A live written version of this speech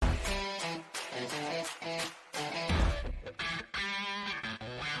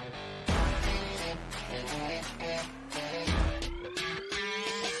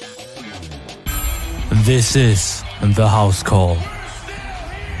This is the house call.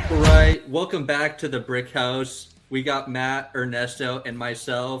 Right. Welcome back to the Brick House. We got Matt, Ernesto, and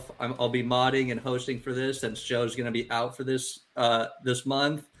myself. I'll be modding and hosting for this since Joe's going to be out for this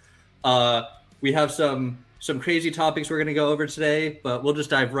month. We have some crazy topics we're going to go over today, but we'll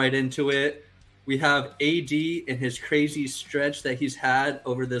just dive right into it. We have AD and his crazy stretch that he's had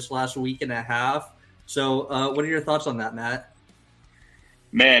over this last week and a half. So what are your thoughts on that, Matt?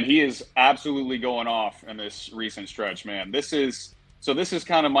 Man, he is absolutely going off in this recent stretch, man. This is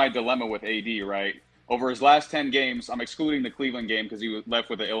kind of my dilemma with AD, right? Over his last 10 games, I'm excluding the Cleveland game because he was left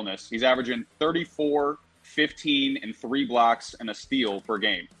with an illness. He's averaging 34, 15, and 3 blocks and a steal per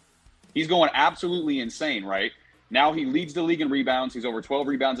game. He's going absolutely insane, right? Now he leads the league in rebounds. He's over 12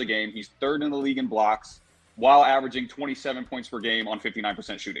 rebounds a game. He's third in the league in blocks while averaging 27 points per game on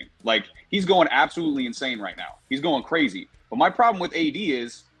 59% shooting. Like, he's going absolutely insane right now. He's going crazy. But my problem with AD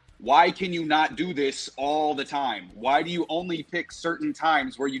is, why can you not do this all the time? Why do you only pick certain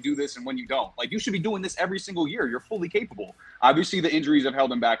times where you do this and when you don't? Like, you should be doing this every single year. You're fully capable. Obviously, the injuries have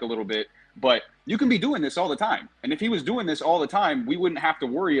held him back a little bit, but you can be doing this all the time. And if he was doing this all the time, we wouldn't have to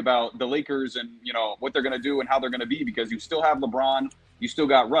worry about the Lakers and, what they're going to do and how they're going to be, because you still have LeBron, you still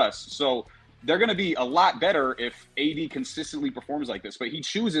got Russ. So they're going to be a lot better if AD consistently performs like this, but he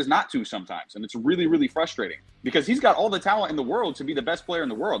chooses not to sometimes. And it's really, really frustrating because he's got all the talent in the world to be the best player in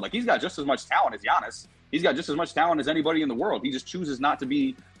the world. Like, he's got just as much talent as Giannis. He's got just as much talent as anybody in the world. He just chooses not to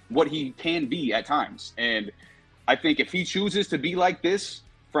be what he can be at times. And I think if he chooses to be like this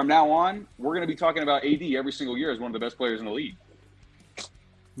from now on, we're going to be talking about AD every single year as one of the best players in the league.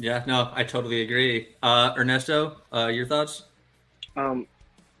 Yeah, no, I totally agree. Ernesto, your thoughts? I'm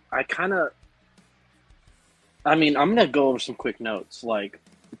going to go over some quick notes. Like,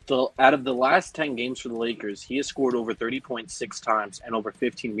 out of the last 10 games for the Lakers, he has scored over 30 points 6 times and over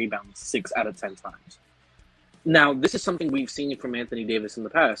 15 rebounds 6 out of 10 times. Now, this is something we've seen from Anthony Davis in the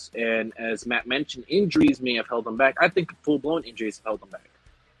past. And as Matt mentioned, injuries may have held him back. I think full-blown injuries have held him back.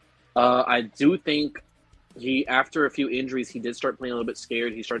 I do think after a few injuries, he did start playing a little bit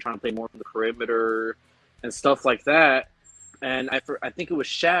scared. He started trying to play more from the perimeter and stuff like that. And I think it was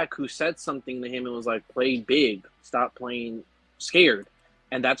Shaq who said something to him and was like, play big, stop playing scared.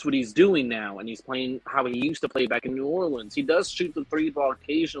 And that's what he's doing now. And he's playing how he used to play back in New Orleans. He does shoot the 3-ball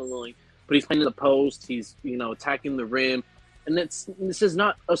occasionally, but he's playing in the post. He's, attacking the rim. And this is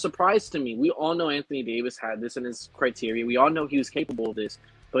not a surprise to me. We all know Anthony Davis had this in his criteria. We all know he was capable of this.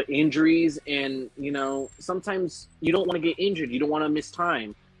 But injuries and, sometimes you don't want to get injured. You don't want to miss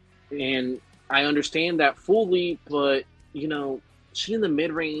time. And I understand that fully, but shooting the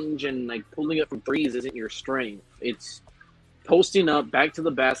mid-range and pulling up from threes isn't your strength. It's posting up, back to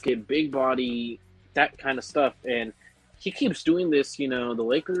the basket, big body, that kind of stuff. And he keeps doing this. The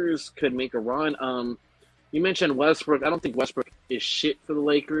Lakers could make a run. You mentioned Westbrook. I don't think Westbrook is shit for the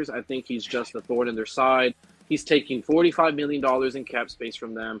Lakers. I think he's just a thorn in their side. He's taking $45 million in cap space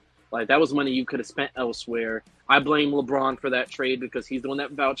from them. That was money you could have spent elsewhere. I blame LeBron for that trade because he's the one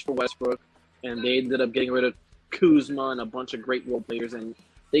that vouched for Westbrook, and they ended up getting rid of Kuzma and a bunch of great role players, and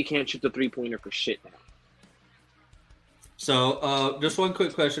they can't shoot the three-pointer for shit now. So just one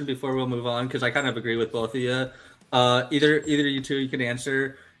quick question before we'll move on, because I kind of agree with both of you. Either you two, you can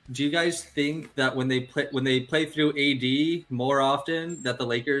answer. Do you guys think that when they play through AD more often, that the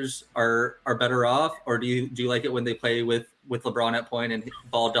Lakers are better off, or do you like it when they play with LeBron at point and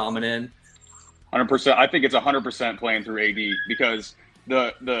ball dominant? 100%. I think it's 100% playing through AD, because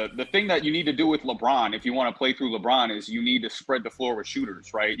the thing that you need to do with LeBron, if you want to play through LeBron, is you need to spread the floor with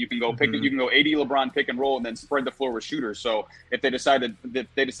shooters, right? You can go you can go AD LeBron pick and roll and then spread the floor with shooters. So if they decide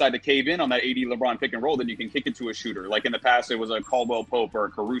to cave in on that AD LeBron pick and roll, then you can kick it to a shooter. Like in the past, it was a Caldwell Pope or a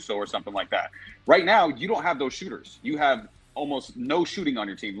Caruso or something like that. Right now, you don't have those shooters. You have almost no shooting on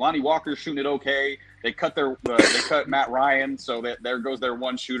your team. Lonnie Walker's shooting it okay. They cut Matt Ryan, so there goes their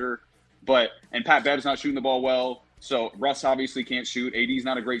one shooter. And Pat Bev's not shooting the ball well. So Russ obviously can't shoot. AD's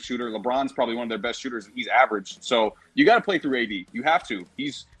not a great shooter. LeBron's probably one of their best shooters. He's average. So you got to play through AD. You have to.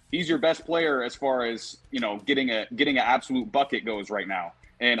 He's your best player as far as, getting an absolute bucket goes right now.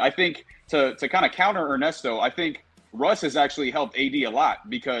 And I think to kind of counter Ernesto, I think Russ has actually helped AD a lot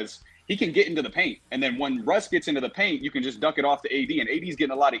because he can get into the paint. And then when Russ gets into the paint, you can just duck it off to AD. And AD's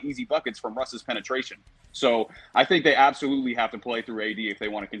getting a lot of easy buckets from Russ's penetration. So I think they absolutely have to play through AD if they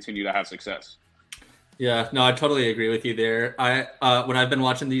want to continue to have success. Yeah, no, I totally agree with you there. When I've been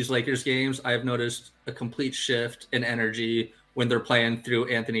watching these Lakers games, I've noticed a complete shift in energy when they're playing through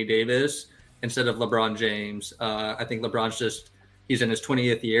Anthony Davis instead of LeBron James. I think LeBron's he's in his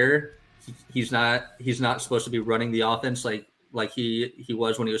 20th year. He's not supposed to be running the offense like he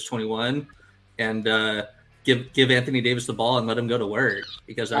was when he was 21. and give Anthony Davis the ball and let him go to work,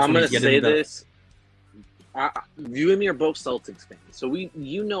 because that's I'm when going he's to say getting this. You and me are both Celtics fans, so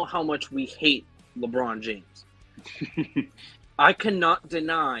you know how much we hate LeBron James. I cannot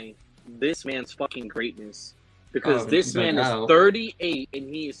deny this man's fucking greatness, because this man is 38 and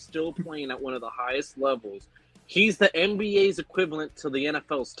he is still playing at one of the highest levels. He's the NBA's equivalent to the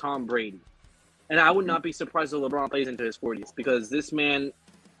NFL's Tom Brady. And I would not be surprised if LeBron plays into his 40s, because this man,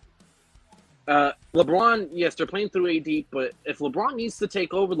 LeBron, yes, they're playing through AD, but if LeBron needs to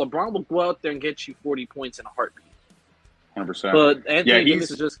take over, LeBron will go out there and get you 40 points in a heartbeat. 100%. But Anthony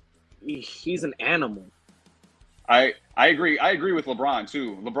Davis is just, he's an animal. I agree. I agree with LeBron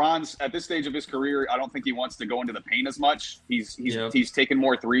too. LeBron's at this stage of his career, I don't think he wants to go into the paint as much. He's taking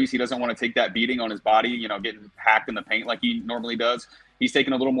more threes. He doesn't want to take that beating on his body, getting hacked in the paint like he normally does. He's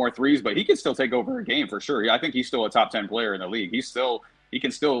taking a little more threes, but he can still take over a game for sure. I think he's still a top 10 player in the league. He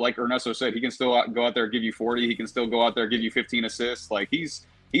can still, like Ernesto said, he can still go out there and give you 40. He can still go out there and give you 15 assists. Like he's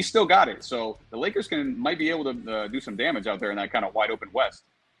still got it. So the Lakers might be able to do some damage out there in that kind of wide open West.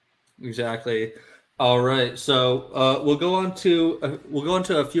 Exactly. All right, so we'll go on to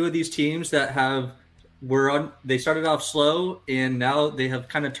a few of these teams that they started off slow and now they have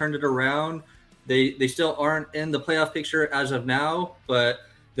kind of turned it around. They still aren't in the playoff picture as of now, but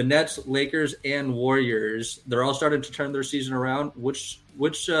the Nets, Lakers, and Warriors, they're all starting to turn their season around. Which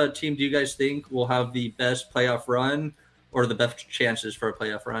team do you guys think will have the best playoff run or the best chances for a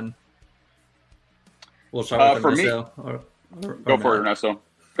playoff run? We'll start with Ernesto. Go for it, Ernesto.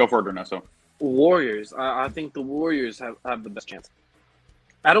 Go for it, Ernesto. Warriors. I think the Warriors have the best chance.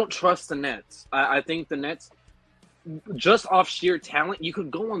 I don't trust the Nets. I think the Nets, just off sheer talent, you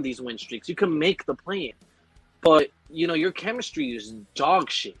could go on these win streaks. You can make the play-in. But, your chemistry is dog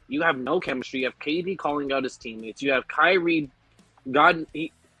shit. You have no chemistry. You have KD calling out his teammates. You have Kyrie.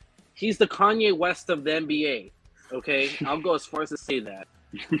 He's the Kanye West of the NBA. Okay? I'll go as far as to say that.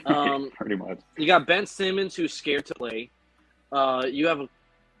 Pretty much. You got Ben Simmons, who's scared to play. You have a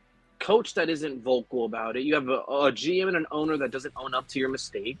coach that isn't vocal about it. You have a GM and an owner that doesn't own up to your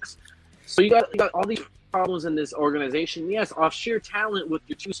mistakes. So you got all these problems in this organization. Yes, off sheer talent with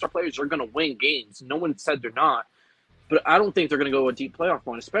your two star players are going to win games. No one said they're not. But I don't think they're going to go a deep playoff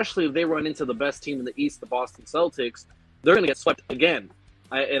run, especially if they run into the best team in the East, the Boston Celtics. They're going to get swept again.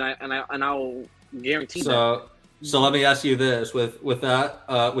 I'll guarantee that. So let me ask you this: with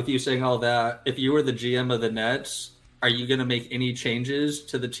that, with you saying all that, if you were the GM of the Nets, are you going to make any changes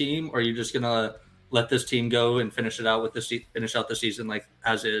to the team, or are you just going to let this team go and finish out the season like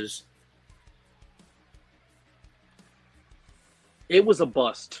as is? It was a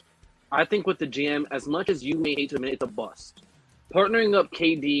bust. I think with the GM, as much as you may hate to admit, it's a bust. Partnering up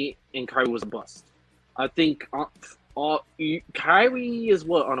KD and Kyrie was a bust. I think Kyrie is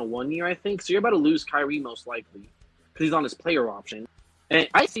on a 1 year, I think. So you're about to lose Kyrie most likely because he's on his player option. And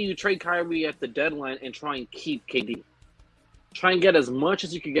I see you trade Kyrie at the deadline and try and keep KD. Try and get as much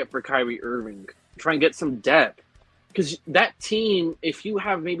as you can get for Kyrie Irving. Try and get some depth. Because that team, if you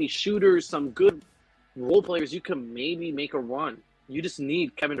have maybe shooters, some good role players, you can maybe make a run. You just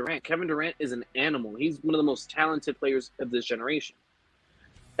need Kevin Durant. Kevin Durant is an animal. He's one of the most talented players of this generation.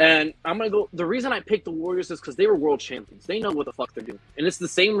 And I'm going to go – the reason I picked the Warriors is because they were world champions. They know what the fuck they're doing. And it's the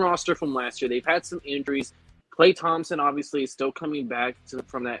same roster from last year. They've had some injuries. Klay Thompson obviously is still coming back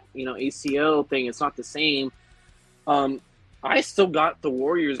from that, ACL thing. It's not the same. I still got the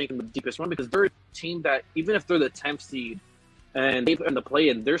Warriors making the deepest run because they're a team that, even if they're the 10th seed and they've in the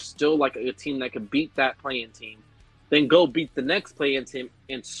play-in, they're still like a team that could beat that play-in team, then go beat the next play-in team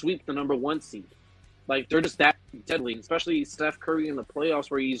and sweep the number 1 seed. Like, they're just that deadly, especially Steph Curry in the playoffs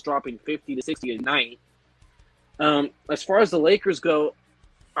where he's dropping 50 to 60 a night. As far as the Lakers go,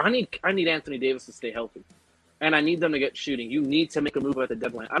 I need Anthony Davis to stay healthy. And I need them to get shooting. You need to make a move at the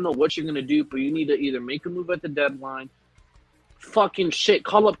deadline. I don't know what you're going to do, but you need to either make a move at the deadline. Fucking shit.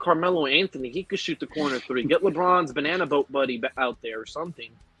 Call up Carmelo Anthony. He could shoot the corner 3. Get LeBron's banana boat buddy out there or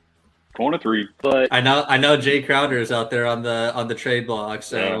something. Corner 3. But I know Jay Crowder is out there on the trade block,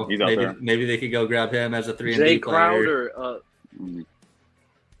 so yeah, maybe they could go grab him as a 3-and-D player. Jay Crowder.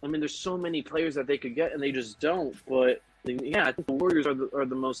 I mean, there's so many players that they could get, and they just don't. But yeah, I think the Warriors are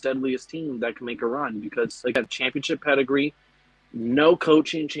the most deadliest team that can make a run because they got championship pedigree, no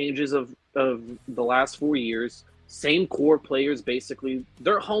coaching changes of the last 4 years, same core players basically.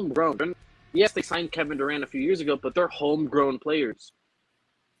 They're homegrown. Yes, they signed Kevin Durant a few years ago, but they're homegrown players.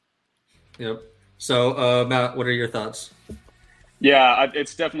 Yep. So, Matt, what are your thoughts? Yeah,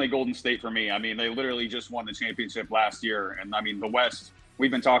 it's definitely Golden State for me. I mean, they literally just won the championship last year. And, I mean, the West, we've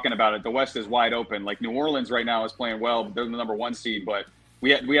been talking about it. The West is wide open. Like, New Orleans right now is playing well. They're the number 1 seed. But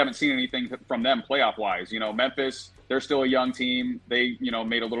we haven't seen anything from them playoff wise. Memphis, they're still a young team. They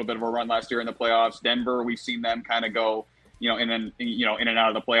made a little bit of a run last year in the playoffs. Denver, we've seen them kind of go in and out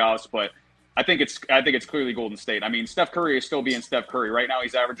of the playoffs, but I think it's clearly Golden State. I mean, Steph Curry is still being Steph Curry. Right now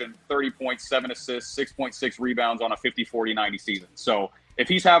he's averaging 30 points, 7 assists, 6.6 rebounds on a 50-40-90 season. So if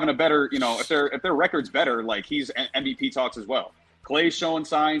he's having a better, if their record's better, like he's MVP talks as well. Clay's showing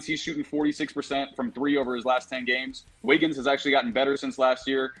signs. He's shooting 46% from 3 over his last 10 games. Wiggins has actually gotten better since last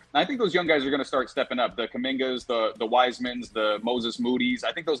year. And I think those young guys are going to start stepping up. The Kumingas, the Wisemans, the Moses Moody's.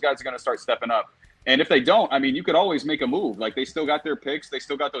 I think those guys are going to start stepping up. And if they don't, I mean, you could always make a move. Like, they still got their picks. They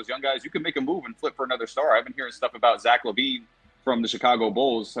still got those young guys. You could make a move and flip for another star. I've been hearing stuff about Zach LaVine from the Chicago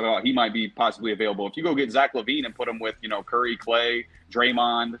Bulls. About he might be possibly available. If you go get Zach LaVine and put him with, Curry, Clay,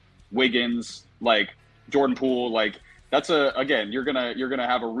 Draymond, Wiggins, like Jordan Poole, like that's again, you're gonna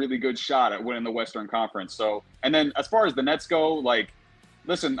have a really good shot at winning the Western Conference. So, and then as far as the Nets go, like,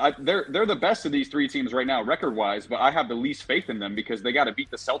 listen, they're the best of these 3 teams right now, record-wise, but I have the least faith in them because they got to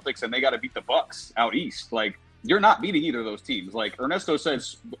beat the Celtics and they got to beat the Bucks out east. Like, you're not beating either of those teams. Like Ernesto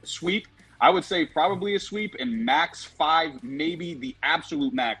says, sweep. I would say probably a sweep and max 5, maybe the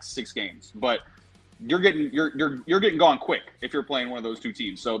absolute max 6 games. But you're getting gone quick if you're playing one of those 2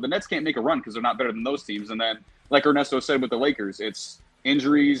 teams. So the Nets can't make a run because they're not better than those teams. And then, like Ernesto said with the Lakers, it's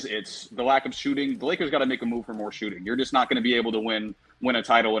injuries, it's the lack of shooting. The Lakers got to make a move for more shooting. You're just not going to be able to win a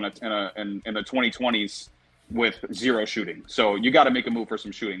title in the 2020s with 0 shooting. So you got to make a move for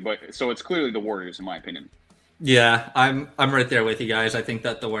some shooting. But so it's clearly the Warriors, in my opinion. Yeah, I'm right there with you guys. I think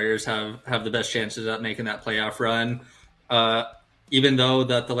that the Warriors have the best chances at making that playoff run. Even though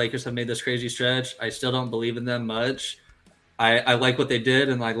that the Lakers have made this crazy stretch, I still don't believe in them much. I like what they did,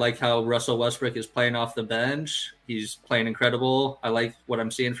 and I like how Russell Westbrook is playing off the bench. He's playing incredible. I like what I'm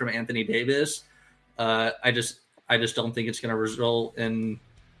seeing from Anthony Davis. I just don't think it's going to result in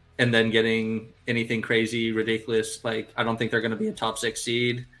then getting anything crazy, ridiculous. Like, I don't think they're going to be a top 6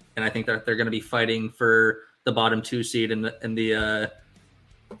 seed, and I think that they're going to be fighting for the bottom 2 seed in the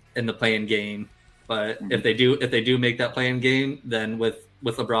play-in game. But if they do make that play-in game, then with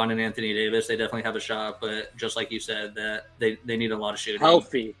LeBron and Anthony Davis, they definitely have a shot. But just like you said, that they need a lot of shooting.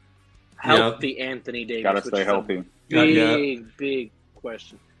 Healthy Anthony Davis. Got to stay healthy. Big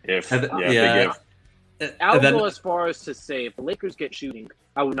question. Big if. I would go as far as to say if the Lakers get shooting,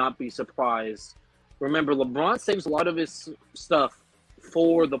 I would not be surprised. Remember, LeBron saves a lot of his stuff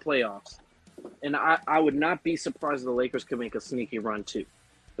for the playoffs. And I would not be surprised if the Lakers could make a sneaky run too.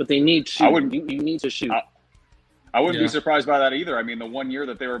 But they need shooting. You need to shoot. I wouldn't be surprised by that either. I mean, the one year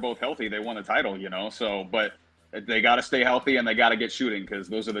that they were both healthy, they won the title, So, but they got to stay healthy and they got to get shooting because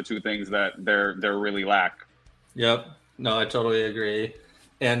those are the 2 things that they're really lack. Yep. No, I totally agree.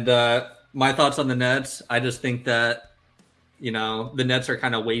 And my thoughts on the Nets, I just think that, the Nets are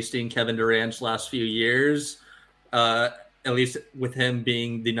kind of wasting Kevin Durant's last few years, at least with him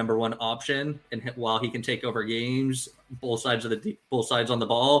being the number 1 option. And while he can take over games, both sides on the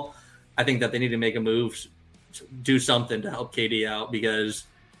ball, I think that they need to make a move, do something to help KD out because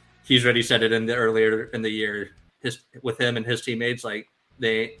he's already said it earlier in the year. With him and his teammates, like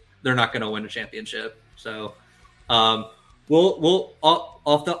they're not going to win a championship. So we'll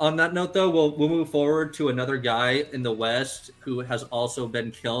on that note though, we'll move forward to another guy in the West who has also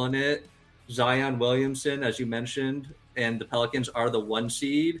been killing it. Zion Williamson, as you mentioned, and the Pelicans are the 1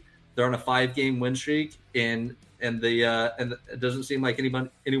 seed. They're on a 5-game win streak, and it doesn't seem like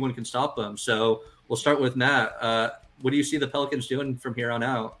anyone can stop them. So we'll start with Matt. What do you see the Pelicans doing from here on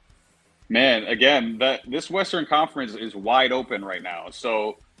out? Man, again, this Western Conference is wide open right now.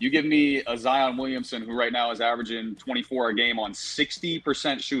 So you give me a Zion Williamson who right now is averaging 24 a game on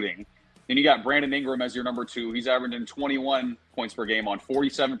 60% shooting. Then you got Brandon Ingram as your number 2. He's averaging 21 points per game on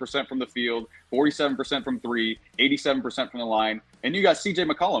 47% from the field, 47% from 3, 87% from the line. And you got CJ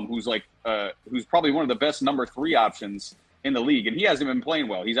McCollum, who's probably one of the best number 3 options in the league. And he hasn't been playing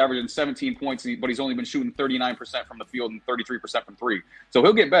well. He's averaging 17 points, but he's only been shooting 39% from the field and 33% from 3. So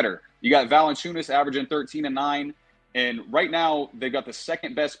he'll get better. You got Valanciunas averaging 13 and 9. And right now, they've got the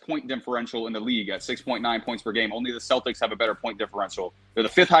 2nd best point differential in the league at 6.9 points per game. Only the Celtics have a better point differential. They're the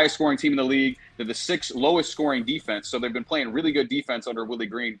 5th highest scoring team in the league. They're the 6th lowest scoring defense. So they've been playing really good defense under Willie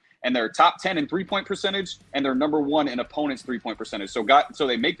Green. And they're top 10 in 3-point percentage, and they're number 1 in opponents' 3-point percentage. So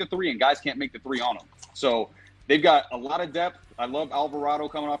they make the 3, and guys can't make the 3 on them. So they've got a lot of depth. I love Alvarado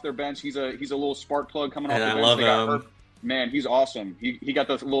coming off their bench. He's a little spark plug coming off the bench. I love him. Man, he's awesome. He got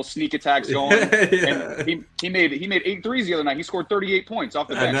those little sneak attacks going. And he made 8 threes the other night. He scored 38 points off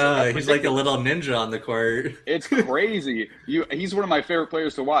the bench. I know. He's like a little ninja on the court. It's crazy. He's one of my favorite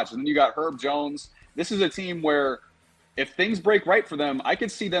players to watch. And then you got Herb Jones. This is a team where if things break right for them, I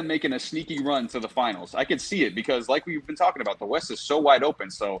could see them making a sneaky run to the finals. I could see it because, like we've been talking about, the West is so wide open.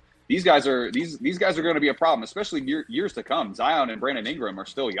 So these guys are going to be a problem, especially years to come. Zion and Brandon Ingram are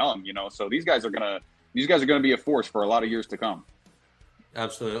still young, so these guys are going to be a force for a lot of years to come.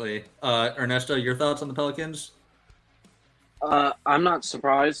 Absolutely. Ernesto, your thoughts on the Pelicans? I'm not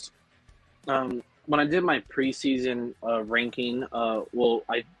surprised. When I did my preseason ranking,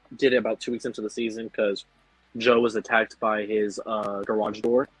 I did it about 2 weeks into the season because Joe was attacked by his garage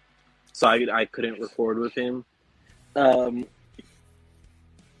door, so I couldn't record with him. The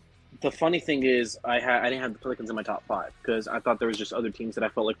funny thing is, I didn't have the Pelicans in my top 5 because I thought there was just other teams that I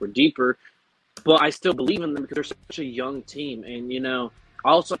felt like were deeper, but I still believe in them because they're such a young team. And I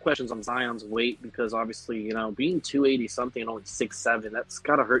also have questions on Zion's weight because obviously being 280 something and only 6'7", that's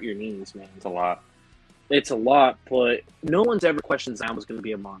gotta hurt your knees, man. It's a lot. It's a lot, but no one's ever questioned Zion was going to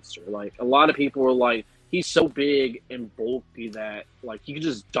be a monster. Like, a lot of people were like, he's so big and bulky that, like, he could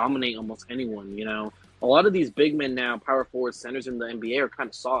just dominate almost anyone, A lot of these big men now, power forward centers in the NBA are kind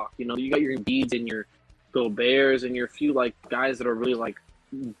of soft. You got your Embiids and your Goberts and your few, like, guys that are really, like,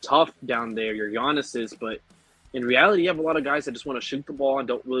 tough down there, your Giannis's, but in reality, you have a lot of guys that just want to shoot the ball and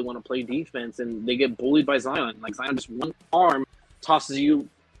don't really want to play defense, and they get bullied by Zion. Like, Zion just one arm tosses you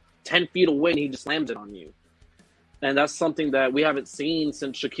 10 feet away and he just slams it on you. And that's something that we haven't seen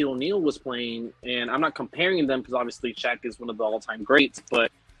since Shaquille O'Neal was playing. And I'm not comparing them because obviously Shaq is one of the all-time greats.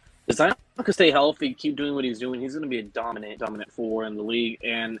 But if Zion can stay healthy, keep doing what he's doing, he's going to be a dominant forward in the league.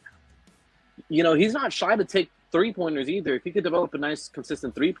 And, he's not shy to take three-pointers either. If he could develop a nice,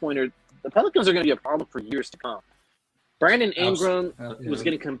 consistent three-pointer, the Pelicans are going to be a problem for years to come. Brandon Ingram was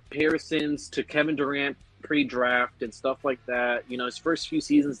getting comparisons to Kevin Durant pre-draft and stuff like that. His first few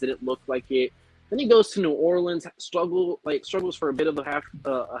seasons didn't look like it. Then he goes to New Orleans, struggles for a bit of a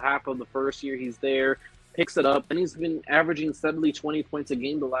half of the first year he's there, picks it up, and he's been averaging steadily 20 points a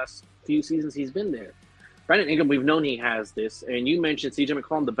game the last few seasons he's been there. Brandon Ingram, we've known he has this, and you mentioned CJ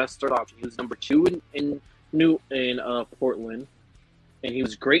McCollum, the best third option. He was number 2 in Portland, and he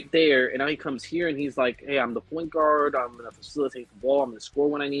was great there. And now he comes here and he's like, "Hey, I'm the point guard. I'm going to facilitate the ball. I'm going to score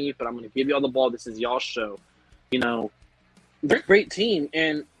when I need, but I'm going to give you all the ball. This is y'all's show." They're a great team,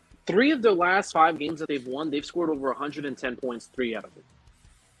 and 3 of their last 5 games that they've won, they've scored over 110 points, 3 out of them.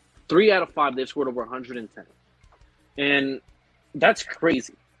 3 out of 5, they've scored over 110. And that's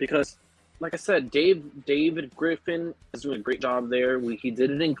crazy because, like I said, David Griffin is doing a great job there. He did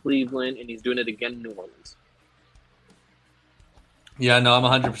it in Cleveland, and he's doing it again in New Orleans. Yeah, no, I'm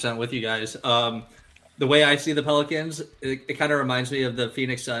 100% with you guys. The way I see the Pelicans, it kind of reminds me of the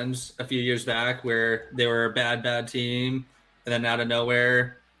Phoenix Suns a few years back where they were a bad team, and then out of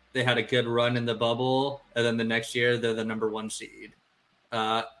nowhere, they had a good run in the bubble, and then the next year they're the number 1 seed.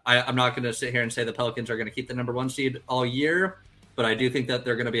 I'm not going to sit here and say the Pelicans are going to keep the number 1 seed all year, but I do think that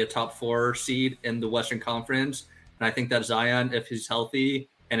they're going to be a top 4 seed in the Western Conference. And I think that Zion, if he's healthy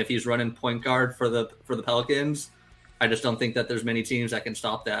and if he's running point guard for the Pelicans, I just don't think that there's many teams that can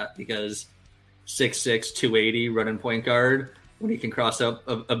stop that because 6'6", 280 running point guard, when he can cross up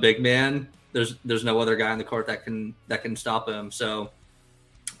a big man, there's no other guy on the court that can stop him. So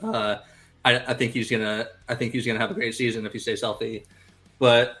I think he's gonna have a great season if he stays healthy.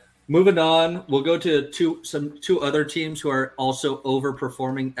 But moving on, we'll go to two other teams who are also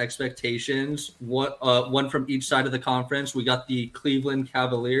overperforming expectations. One from each side of the conference. We got the Cleveland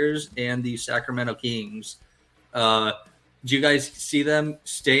Cavaliers and the Sacramento Kings. Do you guys see them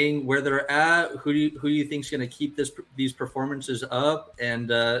staying where they're at? Who do you think is going to keep these performances up? And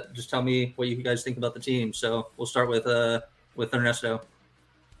just tell me what you guys think about the team. So we'll start with Ernesto.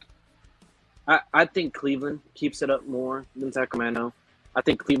 I think Cleveland keeps it up more than Sacramento. I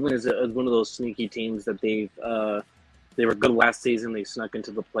think Cleveland is one of those sneaky teams that they were good last season. They snuck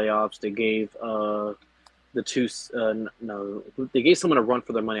into the playoffs. They gave they gave someone a run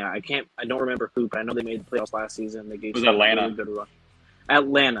for their money. I don't remember who, but I know they made the playoffs last season. They gave Atlanta. A really good run.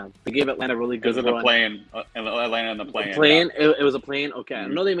 Atlanta. They gave Atlanta a really good run. Atlanta in the play-in. Play-in? It was a play-in? Okay. I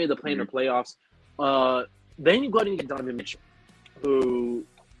know they made the play-in or playoffs. Then you go out and get Donovan Mitchell, who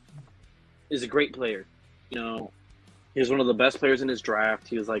is a great player. He was one of the best players in his draft.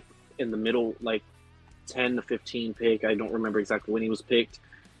 He was like in the middle, like 10 to 15 pick. I don't remember exactly when he was picked.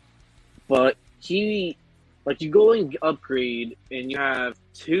 But you go and upgrade and you have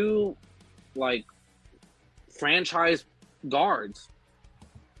 2 franchise guards.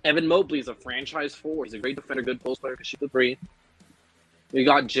 Evan Mobley is a franchise 4. He's a great defender, good post player, can shoot the 3. We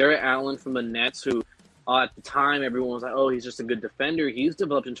got Jarrett Allen from the Nets, who at the time everyone was like, "Oh, he's just a good defender." He's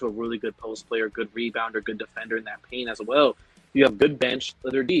developed into a really good post player, good rebounder, good defender in that paint as well. You have good bench,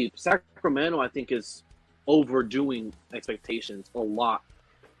 they're deep. Sacramento, I think, is overdoing expectations a lot.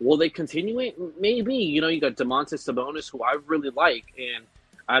 Will they continue it? Maybe. You know, you got Domantas Sabonis, who I really like, and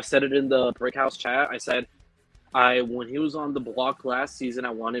I've said it in the Brickhouse chat. I said when he was on the block last season, I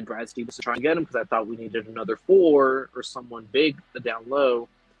wanted Brad Stevens to try and get him because I thought we needed another 4 or someone big down low.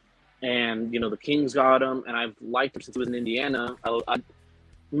 And, you know, the Kings got him, and I've liked him since he was in Indiana.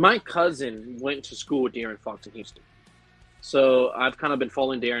 My cousin went to school with De'Aaron Fox in Houston. So I've kind of been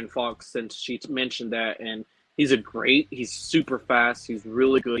following De'Aaron Fox since she mentioned that, and he's super fast, he's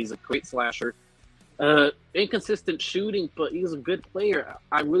really good, he's a great slasher. Inconsistent shooting, but he's a good player.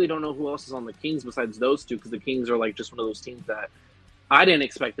 I really don't know who else is on the Kings besides those two, because the Kings are like just one of those teams that I didn't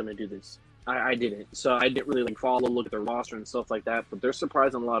expect them to do this. I didn't. So I didn't really look at their roster and stuff like that, but they're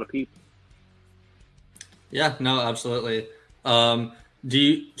surprising a lot of people. Yeah, no, absolutely.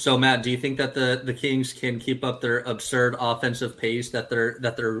 So Matt, do you think that the Kings can keep up their absurd offensive pace that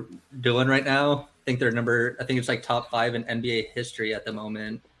they're doing right now? I think it's like top 5 in NBA history at the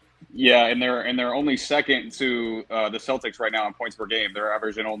moment. Yeah, and they're only second to the Celtics right now in points per game. They're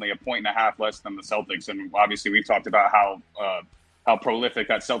averaging only 1.5 points less than the Celtics, and obviously we've talked about how prolific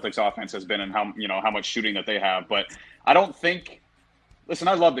that Celtics offense has been and how much shooting that they have. But I don't think. Listen,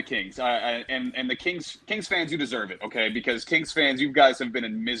 I love the Kings, and the Kings fans, you deserve it, okay? Because Kings fans, you guys have been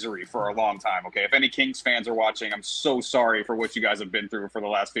in misery for a long time, okay? If any Kings fans are watching, I'm so sorry for what you guys have been through for the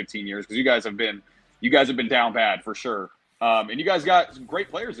last 15 years, because you guys have been down bad for sure. And you guys got some great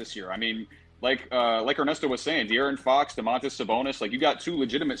players this year. I mean, like Ernesto was saying, De'Aaron Fox, Domantas Sabonis, like you got 2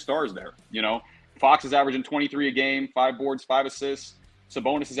 legitimate stars there. You know, Fox is averaging 23 a game, 5 boards, 5 assists.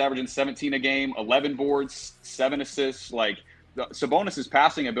 Sabonis is averaging 17 a game, 11 boards, 7 assists. Like, Sabonis'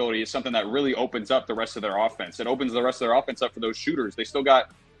 passing ability is something that really opens up the rest of their offense. It opens the rest of their offense up for those shooters. They still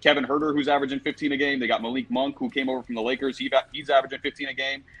got Kevin Huerter, who's averaging 15 a game. They got Malik Monk, who came over from the Lakers. He's averaging 15 a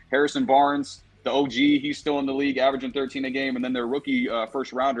game. Harrison Barnes, the OG, he's still in the league, averaging 13 a game. And then their rookie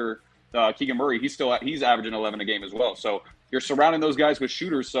first rounder, Keegan Murray, he's averaging 11 a game as well. So you're surrounding those guys with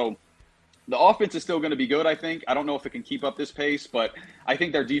shooters. So the offense is still going to be good, I think. I don't know if it can keep up this pace, but I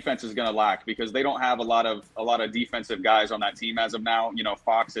think their defense is going to lack because they don't have a lot of defensive guys on that team as of now. You know,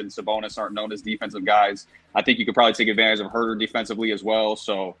 Fox and Sabonis aren't known as defensive guys. I think you could probably take advantage of Huerter defensively as well.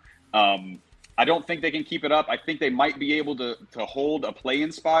 So I don't think they can keep it up. I think they might be able to hold a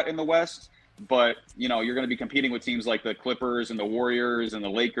play-in spot in the West, but, you know, you're going to be competing with teams like the Clippers and the Warriors and the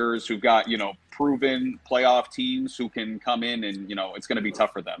Lakers who've got, you know, proven playoff teams who can come in and, you know, it's going to be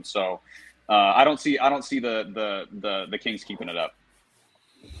tough for them. So I don't see the Kings keeping it up.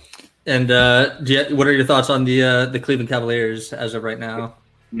 And what are your thoughts on the Cleveland Cavaliers as of right now?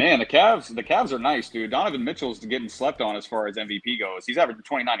 Man, the Cavs are nice, dude. Donovan Mitchell's getting slept on as far as MVP goes. He's averaging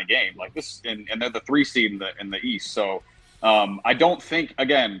 29 a game, like this, and they're the 3 seed in the East. So I don't think,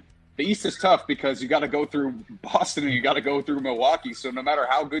 again, the East is tough because you got to go through Boston and you got to go through Milwaukee. So no matter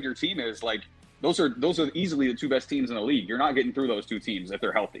how good your team is, like those are easily the 2 best teams in the league. You're not getting through those 2 teams if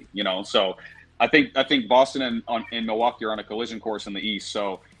they're healthy, you know. So I think Boston and Milwaukee are on a collision course in the East.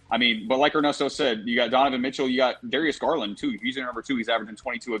 So I mean, but like Ernesto said, you got Donovan Mitchell, you got Darius Garland too. He's your number 2. He's averaging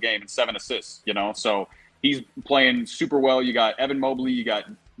 22 a game and 7 assists, you know. So he's playing super well. You got Evan Mobley, you got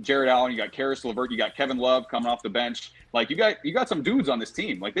Jared Allen, you got Karis LeVert, you got Kevin Love coming off the bench. Like you got some dudes on this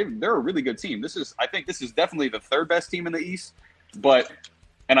team. Like they're a really good team. I think this is definitely the 3rd best team in the East,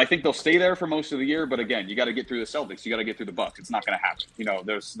 and I think they'll stay there for most of the year. But again, you got to get through the Celtics. You got to get through the Bucks. It's not going to happen. You know,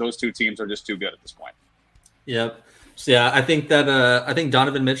 those 2 teams are just too good at this point. Yep. So yeah, I think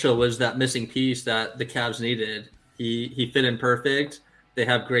Donovan Mitchell was that missing piece that the Cavs needed. He fit in perfect. They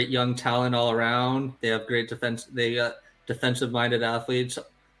have great young talent all around. They have great defense. They got defensive-minded athletes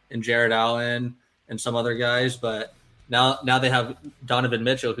and Jared Allen and some other guys, but now they have Donovan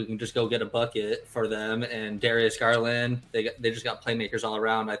Mitchell who can just go get a bucket for them, and Darius Garland. They just got playmakers all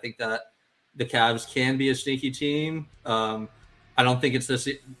around. I think that the Cavs can be a sneaky team. I don't think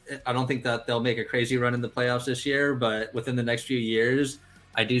that they'll make a crazy run in the playoffs this year, but within the next few years,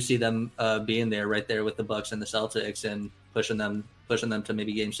 I do see them being there, right there with the Bucks and the Celtics, and pushing them to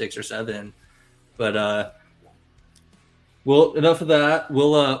maybe Game 6 or 7. But well, enough of that.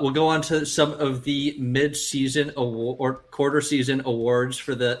 We'll go on to some of the mid-season or quarter season awards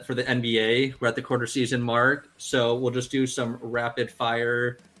for the NBA. We're at the quarter season mark, so we'll just do some rapid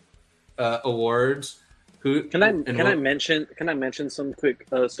fire awards. Can I mention some quick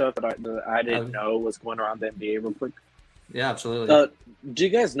stuff that I didn't know was going around the NBA real quick? Yeah, absolutely. Do you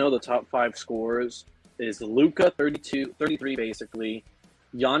guys know the top 5 scorers is Luka 33 basically,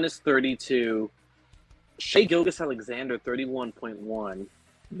 Giannis 32, Shai Gilgeous-Alexander 31.1.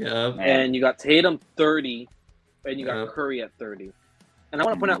 Yeah. And you got Tatum 30, and you got Curry at 30. And I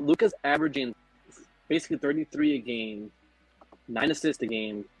want to point out Luka's averaging basically 33 a game, 9 assists a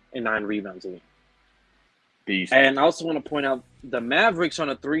game, and 9 rebounds a game. Beast. And I also want to point out the Mavericks on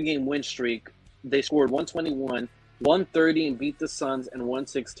a 3-game win streak. They scored 121, 130 and beat the Suns, and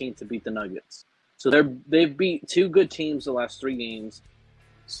 116 to beat the Nuggets. So they've beat 2 good teams the last 3 games,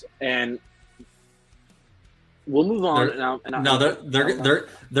 and we'll move on.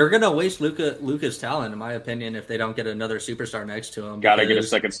 They're gonna waste Luka's talent, in my opinion, if they don't get another superstar next to him. Gotta get a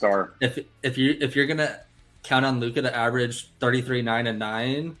second star. If you're gonna count on Luka to average 33, 9, and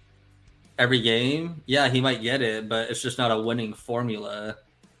 9 every game, yeah, he might get it, but it's just not a winning formula.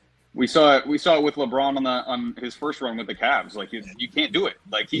 We saw it with LeBron on his first run with the Cavs. Like you can't do it.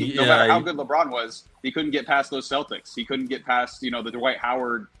 Like no matter how good LeBron was, he couldn't get past those Celtics. He couldn't get past the Dwight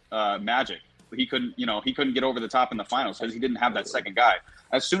Howard Magic. He couldn't get over the top in the finals because he didn't have that second guy.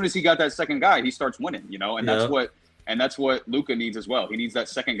 As soon as he got that second guy, he starts winning. And that's what Luka needs as well. He needs that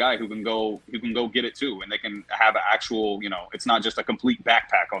second guy who can go get it too, and they can have an actual. It's not just a complete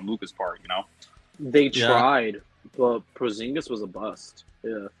backpack on Luka's part. They tried, but Porzingis was a bust.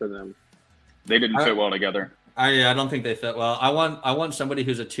 Yeah, for them. They didn't fit well together. I don't think they fit well. I want somebody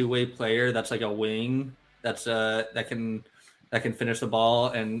who's a two-way player that's like a wing that can finish the ball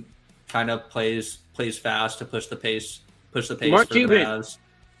and kind of plays fast to push the pace. Mark for Cuban. the Mavs.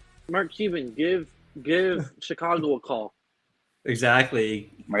 Mark Cuban, give Chicago a call. Exactly.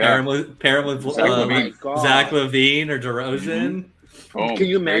 Yeah. Pair him with Zach LaVine or DeRozan. Boom. Can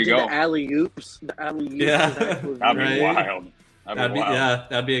you imagine There the alley-oops? Yeah. That'd be wild.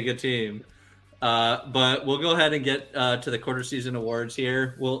 That'd be a good team. But we'll go ahead and get to the quarter season awards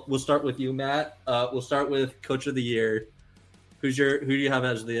here. We'll start with you, Matt. We'll start with Coach of the Year. Who do you have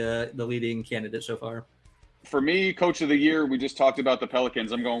as the leading candidate so far? For me, Coach of the Year, we just talked about the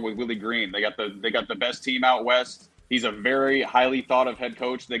Pelicans. I'm going with Willie Green. They got the best team out west. He's a very highly thought of head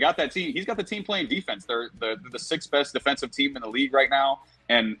coach. They got that team. He's got the team playing defense. They're the 6th best defensive team in the league right now.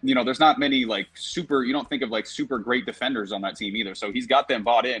 And, there's not many you don't think of super great defenders on that team either. So he's got them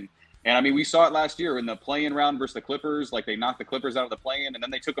bought in. And I mean, we saw it last year in the play-in round versus the Clippers. Like they knocked the Clippers out of the play-in, and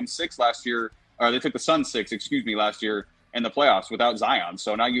then they took them 6 last year, or they took the Suns 6, last year in the playoffs without Zion.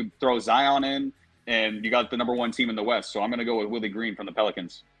 So now you throw Zion in, and you got the number 1 team in the West. So I'm going to go with Willie Green from the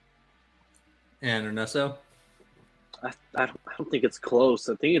Pelicans. And Ernesto? I don't think it's close.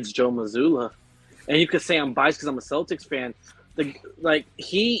 I think it's Joe Mazzulla. And you could say I'm biased because I'm a Celtics fan.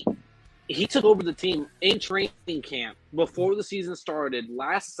 He took over the team in training camp before the season started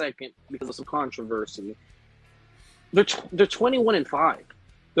last second because of some controversy. They're 21-5.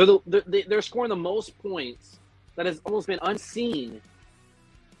 They're scoring the most points that has almost been unseen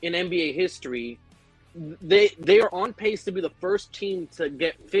in NBA history. They are on pace to be the first team to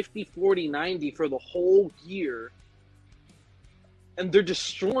get 50, 40, 90 for the whole year. And they're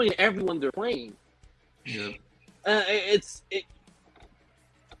destroying everyone they're playing. Yeah. It's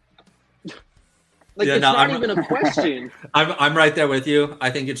not even a question. I'm right there with you. I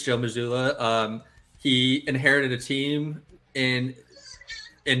think it's Joe Mazzulla. He inherited a team in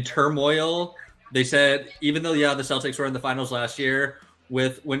turmoil. They said, even though the Celtics were in the finals last year,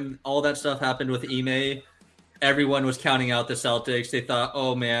 when all that stuff happened with Ime, everyone was counting out the Celtics. They thought,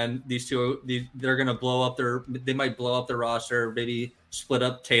 oh man, they're gonna blow up they might blow up their roster, maybe split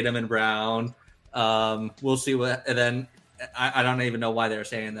up Tatum and Brown. We'll see what. And then I don't even know why they're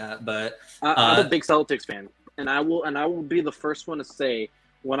saying that, but I'm a big Celtics fan, and I will be the first one to say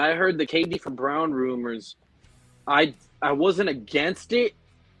when I heard the KD for Brown rumors, I wasn't against it,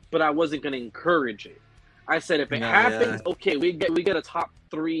 but I wasn't going to encourage it. I said if it happens, okay, we get a top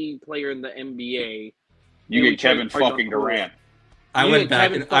 3 player in the NBA. You get Kevin fucking Durant. I went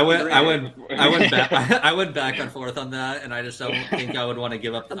back and forth on that, and I just don't think I would want to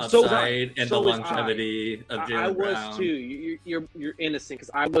give up the upside and the longevity of Jaylen Brown. I was too. You're innocent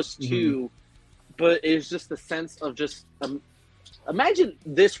because I was too, but it's just the sense of just imagine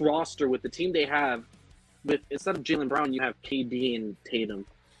this roster with the team they have. With instead of Jaylen Brown, you have KD and Tatum,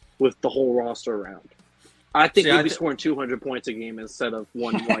 with the whole roster around. I think we'd be scoring 200 points a game instead of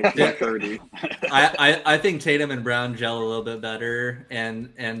 130. I think Tatum and Brown gel a little bit better, and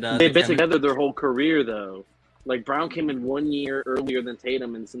they've been together their whole career though. Like Brown came in 1 year earlier than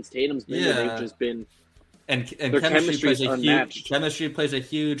Tatum, and since Tatum's been there, they've just been. And chemistry plays a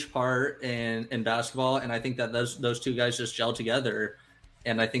huge part in basketball, and I think that those two guys just gel together,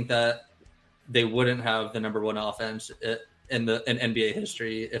 and I think that they wouldn't have the number 1 offense in NBA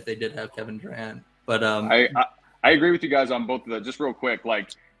history if they did have Kevin Durant. But I agree with you guys on both of that. Just real quick, like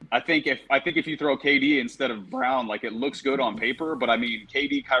I think if you throw KD instead of Brown, like it looks good on paper, but I mean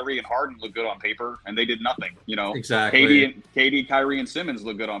KD, Kyrie, and Harden look good on paper, and they did nothing. Exactly. KD, Kyrie, and Simmons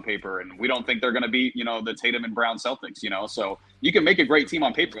look good on paper, and we don't think they're going to beat the Tatum and Brown Celtics. So you can make a great team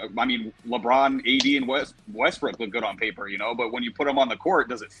on paper. I mean, LeBron, AD, and Westbrook look good on paper, but when you put them on the court,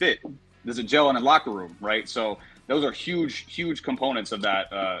 does it fit? Does it gel in the locker room, right? So those are huge components of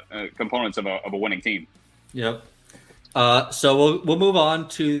that components of a winning team. Yep. So we'll move on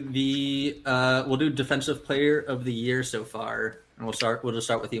to the we'll do defensive player of the year so far, and we'll just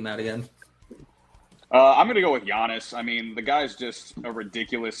start with you, Matt, again. I'm going to go with Giannis. I mean, the guy's just a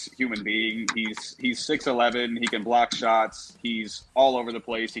ridiculous human being. He's 6'11". He can block shots. He's all over the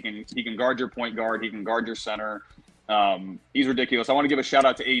place. He can guard your point guard. He can guard your center. He's ridiculous. I want to give a shout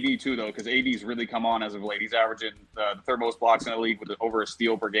out to AD too, though, because AD's really come on as of late. He's averaging the third most blocks in the league with over a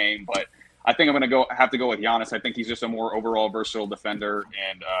steal per game, but I think I'm going to have to go with Giannis. I think he's just a more overall versatile defender,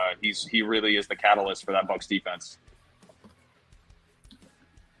 and he really is the catalyst for that Bucks defense.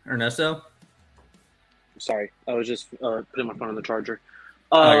 Ernesto? Sorry, I was just putting my phone on the charger.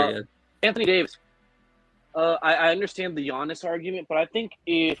 Yeah. Anthony Davis. I understand the Giannis argument, but I think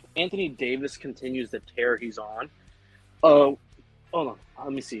if Anthony Davis continues the tear he's on, hold on,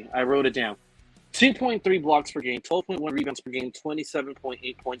 let me see. I wrote it down. 2.3 blocks per game, 12.1 rebounds per game,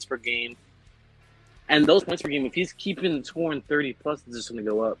 27.8 points per game. And those points per game, if he's keeping scoring 30 plus, it's just going to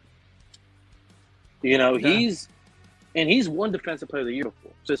go up. He's won Defensive Player of the Year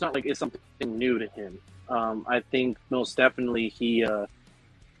before, so it's not like it's something new to him. I think most definitely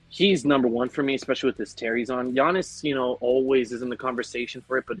he's number one for me, especially with this tear he's on. Giannis, always is in the conversation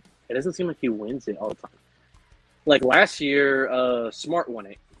for it, but it doesn't seem like he wins it all the time. Like last year, Smart won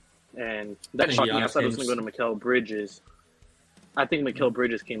it, and that shocked me. I thought it was going to go to Mikal Bridges. I think Mikal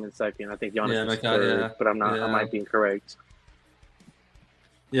Bridges came in second. I think Giannis was third, but I'm not. I might be incorrect.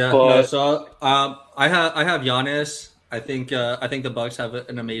 Yeah. But, so I have Giannis. I think the Bucks have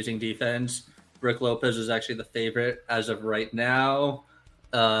an amazing defense. Brook Lopez is actually the favorite as of right now.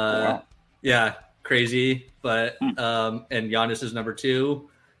 Wow. Yeah, crazy. But and Giannis is number 2.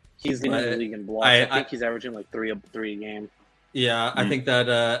 He's leading the league in blocks. I think he's averaging like 3 a game. Yeah, I think that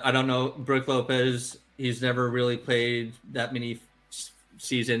I don't know, Brook Lopez, he's never really played that many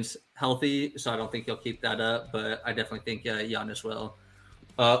seasons healthy, so I don't think he'll keep that up, but I definitely think Giannis will.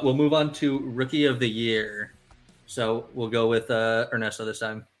 We'll move on to Rookie of the Year. So we'll go with Ernesto this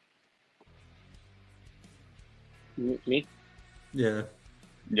time. Me? Yeah.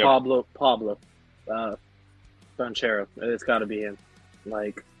 Yep. Pablo. Banchero. It's got to be him.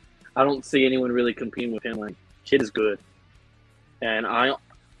 Like, I don't see anyone really competing with him. Like, kid is good. And I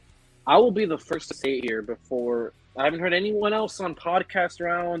will be the first to say it here before. I haven't heard anyone else on podcasts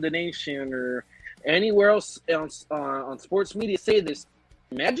around the nation or anywhere else on sports media say this.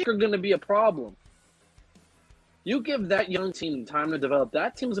 Magic are going to be a problem. You give that young team time to develop,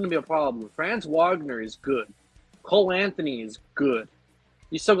 that team's going to be a problem. Franz Wagner is good. Cole Anthony is good.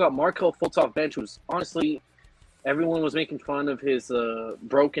 You still got Markelle Fultz off bench, who's honestly, everyone was making fun of his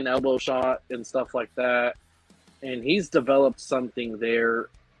broken elbow shot and stuff like that. And he's developed something there.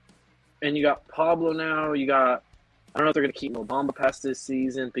 And you got Pablo now. You got, I don't know if they're going to keep Mo Bamba past this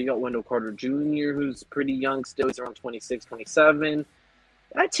season, but you got Wendell Carter Jr., who's pretty young still. He's around 26, 27.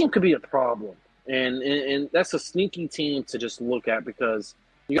 That team could be a problem. And that's a sneaky team to just look at because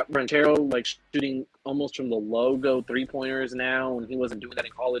you got Banchero like shooting almost from the logo 3-pointers now, and he wasn't doing that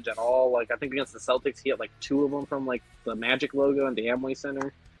in college at all. Like I think against the Celtics, he had like 2 of them from like the Magic logo and the Amway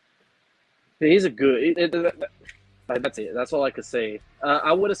Center. He's a good. That's it. That's all I could say.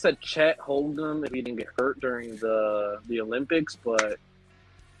 I would have said Chet Holmgren if he didn't get hurt during the Olympics, but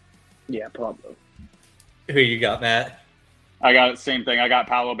yeah, Pablo. Who you got, Matt? I got the same thing. I got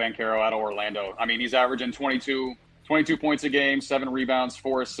Paolo Banchero out of Orlando. I mean, he's averaging 22 points a game, 7 rebounds,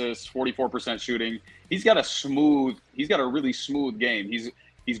 4 assists, 44% shooting. He's got a really smooth game.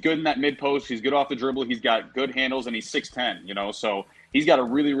 He's good in that mid post. He's good off the dribble. He's got good handles, and he's 6'10", so he's got a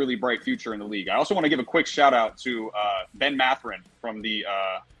really, really bright future in the league. I also want to give a quick shout out to Ben Mathurin from the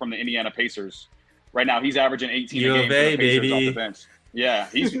Indiana Pacers. Right now, he's averaging 18 a game for the Pacers off the bench. Yeah,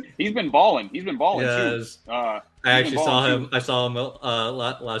 he's been balling. He's been balling yes. too. I actually saw him. I saw him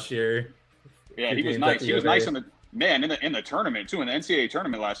last year. Yeah, he was nice. He was nice in the tournament too. In the NCAA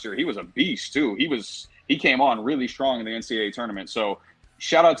tournament last year, he was a beast too. He came on really strong in the NCAA tournament. So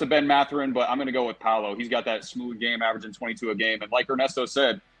shout out to Ben Mathurin, but I'm going to go with Paolo. He's got that smooth game, averaging 22 a game, and like Ernesto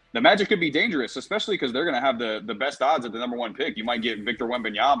said, the Magic could be dangerous, especially because they're going to have the best odds at the number 1 pick. You might get Victor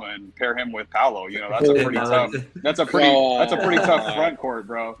Wembanyama and pair him with Paolo. You know, that's a pretty tough. That's a pretty tough front court,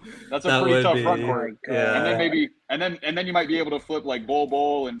 bro. That's a pretty tough front court. Yeah. And then maybe and then you might be able to flip like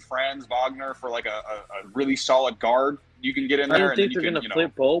Bol and Franz Wagner for like a really solid guard. You can get in there. I don't think and they're going to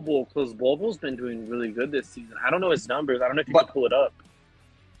flip Bol because Bol's been doing really good this season. I don't know his numbers. I don't know if you can pull it up.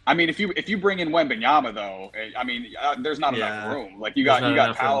 I mean, if you bring in Wembanyama though, I mean, there's not enough room. Like you got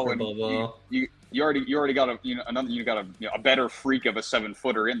Powell and you already got a better freak of a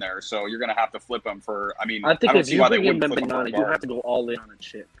 7-footer in there, so you're gonna have to flip him for. I mean, I think if you bring in Wembanyama, you have to go all in on a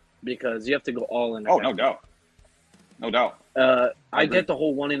chip because you have to go all in. Oh, no doubt. I get the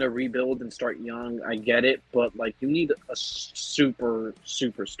whole wanting to rebuild and start young. I get it, but like you need a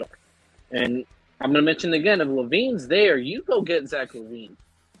superstar, and I'm gonna mention again if Levine's there, you go get Zach LaVine.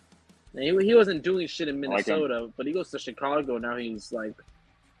 He wasn't doing shit in Minnesota, but he goes to Chicago now. He's like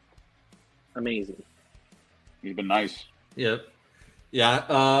amazing. He's been nice. Yep. Yeah,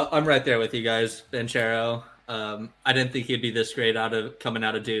 I'm right there with you guys, Banchero. I didn't think he'd be this great coming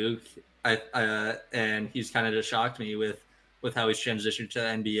out of Duke. And he's kind of just shocked me with how he's transitioned to the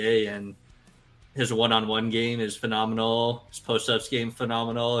NBA, and his one-on-one game is phenomenal. His post-ups game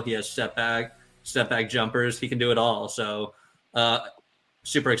phenomenal. He has step back jumpers. He can do it all. So,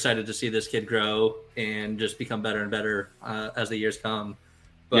 super excited to see this kid grow and just become better and better as the years come.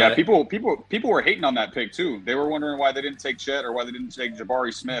 But, yeah, people were hating on that pick too. They were wondering why they didn't take Chet or why they didn't take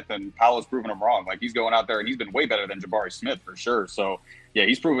Jabari Smith, and Paolo's proven them wrong. Like he's going out there and he's been way better than Jabari Smith for sure. So yeah,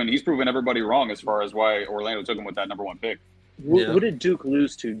 he's proven everybody wrong as far as why Orlando took him with that number 1 pick. Who did Duke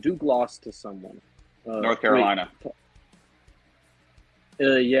lose to? Duke lost to someone. North Carolina.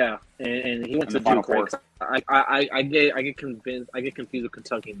 Yeah, and he went to Duke. Right? I get confused with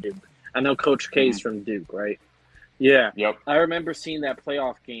Kentucky and Duke. I know Coach K's from Duke, right? Yeah. Yep. I remember seeing that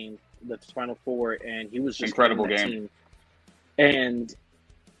playoff game, the Final Four, and he was just incredible game. Team. And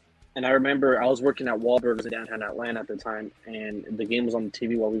I remember I was working at Wahlburgers in downtown Atlanta at the time, and the game was on the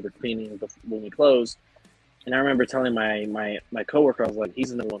TV while we were cleaning when we closed. And I remember telling my coworker, I was like,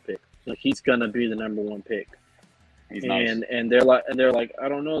 "He's the number 1 pick. Like he's gonna be the number 1 pick." He's nice. And they're like, I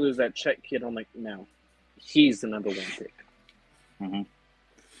don't know. There's that Chet kid. I'm like, no, he's the number 1 pick. Mm-hmm.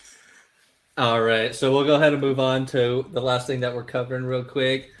 All right, so we'll go ahead and move on to the last thing that we're covering real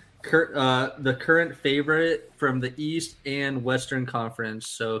quick. The current favorite from the East and Western Conference.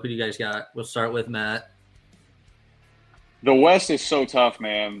 So who do you guys got? We'll start with Matt. The West is so tough,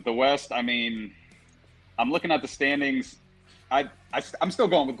 man. The West, I mean, I'm looking at the standings. I'm still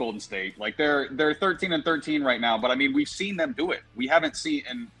going with Golden State. Like they're 13-13 right now, but I mean we've seen them do it. We haven't seen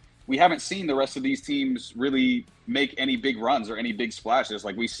the rest of these teams really make any big runs or any big splashes.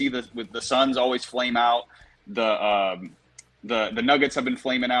 Like we see with the Suns always flame out. The Nuggets have been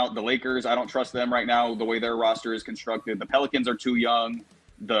flaming out. The Lakers, I don't trust them right now. The way their roster is constructed, the Pelicans are too young.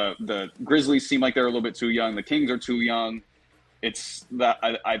 The Grizzlies seem like they're a little bit too young. The Kings are too young. It's that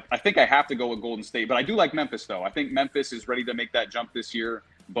I think I have to go with Golden State, but I do like Memphis though. I think Memphis is ready to make that jump this year,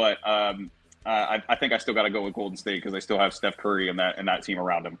 but I think I still got to go with Golden State because they still have Steph Curry and that team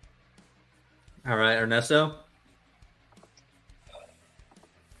around him. All right, Ernesto.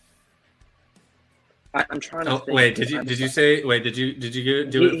 I'm trying to. Think. Wait, did you say? Wait, did you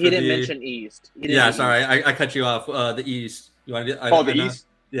do it? He didn't mention East. Sorry, I cut you off. The East. You want to? The East.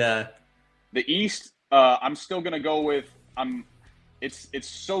 Yeah, the East. I'm still gonna go with. It's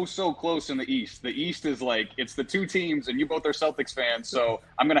so close in the East. The East is like it's the 2 teams, and you both are Celtics fans, so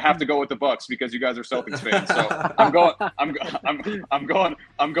I'm gonna have to go with the Bucks because you guys are Celtics fans. So I'm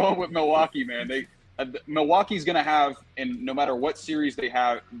going with Milwaukee, man. Milwaukee's gonna have, and no matter what series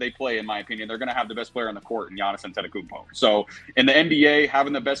they play, in my opinion, they're gonna have the best player on the court in Giannis Antetokounmpo. So in the NBA,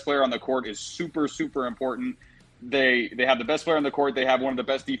 having the best player on the court is super important. They have the best player on the court. They have one of the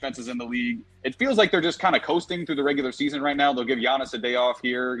best defenses in the league. It feels like they're just kind of coasting through the regular season right now. They'll give Giannis a day off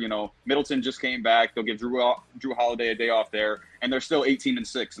here. You know, Middleton just came back. They'll give Drew Holiday a day off there, and they're still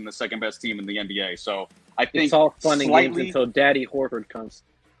 18-6 and the second best team in the NBA. So I think it's all fun and games until Daddy Horford comes.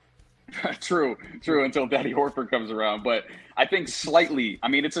 True. Until Daddy Horford comes around, but I think slightly. I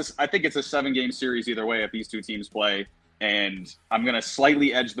mean, I think it's a 7-game series either way if these 2 teams play. And I'm going to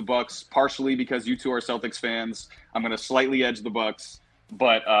slightly edge the Bucks, partially because you 2 are Celtics fans. I'm going to slightly edge the Bucks.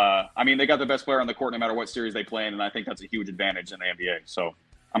 But, I mean, they got the best player on the court no matter what series they play in, and I think that's a huge advantage in the NBA. So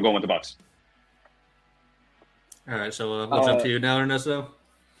I'm going with the Bucks. All right, so we'll jump to you now, Ernesto.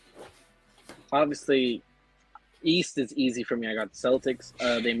 Obviously, East is easy for me. I got the Celtics.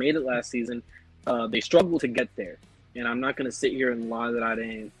 They made it last season. They struggled to get there. And I'm not going to sit here and lie that I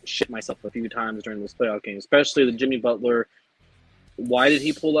didn't shit myself a few times during this playoff game, especially the Jimmy Butler Why did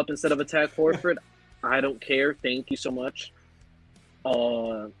he pull up instead of attack Horford? I don't care. Thank you so much.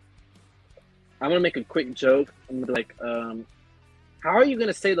 I'm gonna make a quick joke. I'm gonna be like, how are you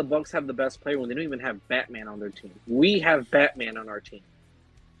gonna say the Bucks have the best player when they don't even have Batman on their team? We have Batman on our team,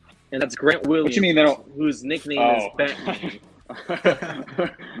 and that's Grant Williams. What you mean they don't? Whose nickname is Batman.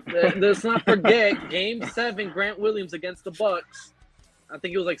 Let's not forget Game 7, Grant Williams against the Bucks. I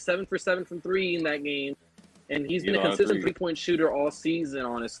think he was like 7 for 7 from 3 in that game, and he's been a consistent 3-point shooter all season,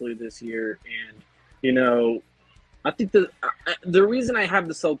 honestly, this year. And I think the reason I have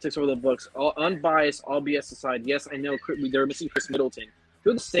the Celtics over the Bucks, unbiased, all BS aside, yes, I know they're missing Chris Middleton.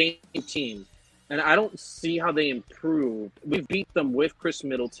 They're the same team, and I don't see how they improved. We've beat them with Chris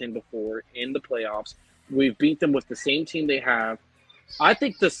Middleton before in the playoffs. We've beat them with the same team they have. I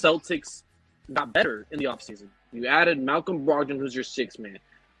think the Celtics got better in the offseason. You added Malcolm Brogdon, who's your sixth man.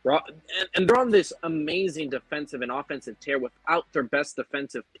 And they're on this amazing defensive and offensive tear without their best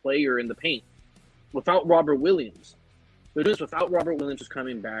defensive player in the paint. Without Robert Williams. They're just without Robert Williams who's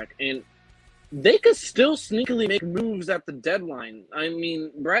coming back. And they could still sneakily make moves at the deadline. I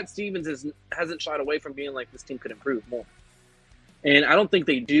mean, Brad Stevens hasn't shied away from being like, this team could improve more. And I don't think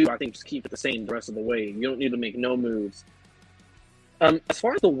they do. I think just keep it the same the rest of the way. You don't need to make no moves. As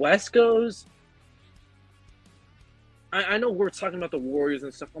far as the West goes, I know we're talking about the Warriors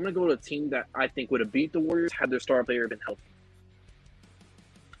and stuff. I'm going to go to a team that I think would have beat the Warriors had their star player been healthy.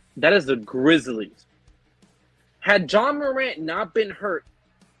 That is the Grizzlies. Had John Morant not been hurt,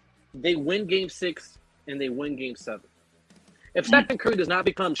 they win Game 6 and they win Game 7. If Stephen Curry does not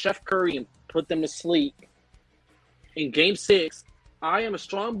become Chef Curry and put them to sleep in Game 6, I am a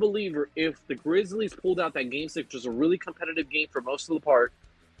strong believer if the Grizzlies pulled out that Game 6, which was a really competitive game for most of the part,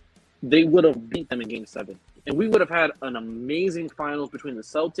 they would have beat them in Game 7. And we would have had an amazing finals between the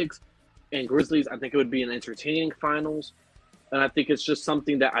Celtics and Grizzlies. I think it would be an entertaining finals. And I think it's just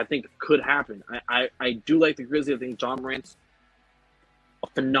something that I think could happen. I do like the Grizzlies. I think John Morant's a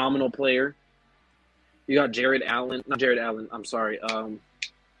phenomenal player. You got Jared Allen. Not Jared Allen. I'm sorry. Jaren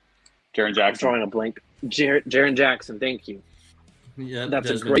I'm Jackson. drawing a blank. Jaren Jackson. Thank you. Yeah, That's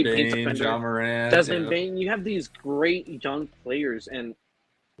Desmond a great paint Bane, defender. John Morant. Desmond Bane. You have these great young players, and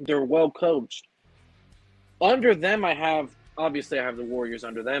they're well coached. Under them, I have the Warriors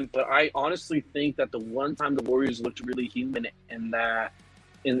under them, but I honestly think that the one time the Warriors looked really human in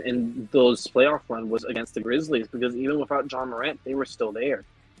those playoff run was against the Grizzlies, because even without John Morant, they were still there.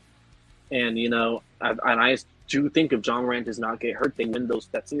 And I do think if John Morant does not get hurt, they win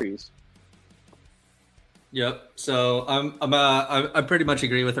that series. Yep. So I pretty much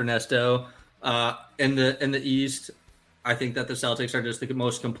agree with Ernesto. In the East, I think that the Celtics are just the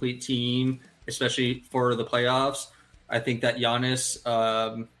most complete team, especially for the playoffs. I think that Giannis,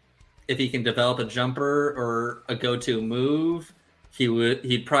 if he can develop a jumper or a go-to move,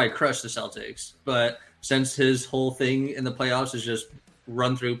 he'd probably crush the Celtics. But since his whole thing in the playoffs is just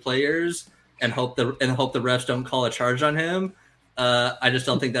run through players and hope the refs don't call a charge on him, I just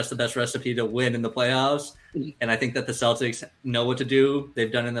don't think that's the best recipe to win in the playoffs. And I think that the Celtics know what to do.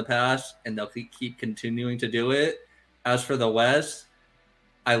 They've done it in the past, and they'll keep continuing to do it. As for the West,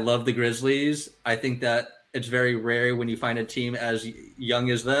 I love the Grizzlies. I think that it's very rare when you find a team as young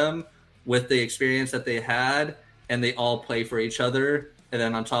as them with the experience that they had, and they all play for each other. And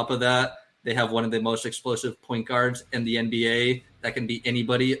then on top of that, they have one of the most explosive point guards in the NBA that can beat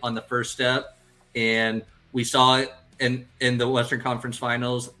anybody on the first step. And we saw it in the Western Conference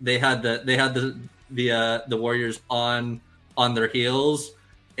Finals. They had the Warriors on their heels,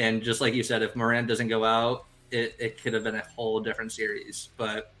 and just like you said, if Morant doesn't go out, it could have been a whole different series.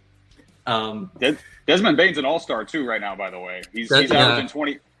 But Desmond Bane's an all-star too right now, by the way. He's averaging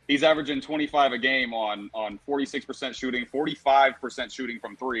 20. He's averaging 25 a game on 46% shooting, 45% shooting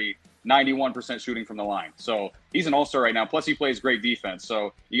from three, 91% shooting from the line. So he's an all-star right now. Plus he plays great defense.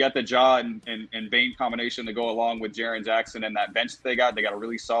 So you got the Ja and Bane combination to go along with Jaren Jackson and that bench that they got. They got a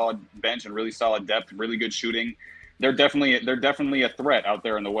really solid bench and really solid depth, really good shooting. They're definitely a threat out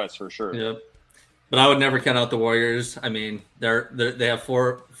there in the West for sure. Yep. But I would never count out the Warriors. I mean, they have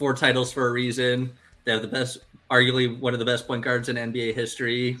four titles for a reason. They have arguably one of the best point guards in NBA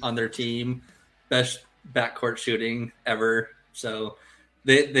history on their team, best backcourt shooting ever. So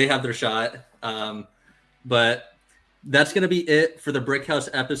they have their shot. But that's going to be it for the Brick House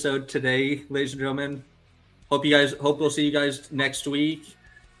episode today, ladies and gentlemen. Hope we'll see you guys next week.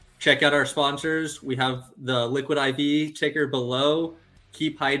 Check out our sponsors. We have the Liquid IV ticker below.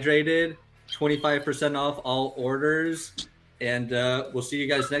 Keep hydrated. 25% off all orders. And we'll see you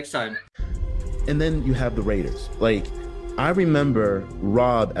guys next time. And then you have the Raiders. Like, I remember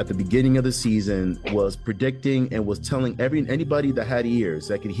Rob at the beginning of the season was predicting and was telling anybody that had ears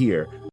that could hear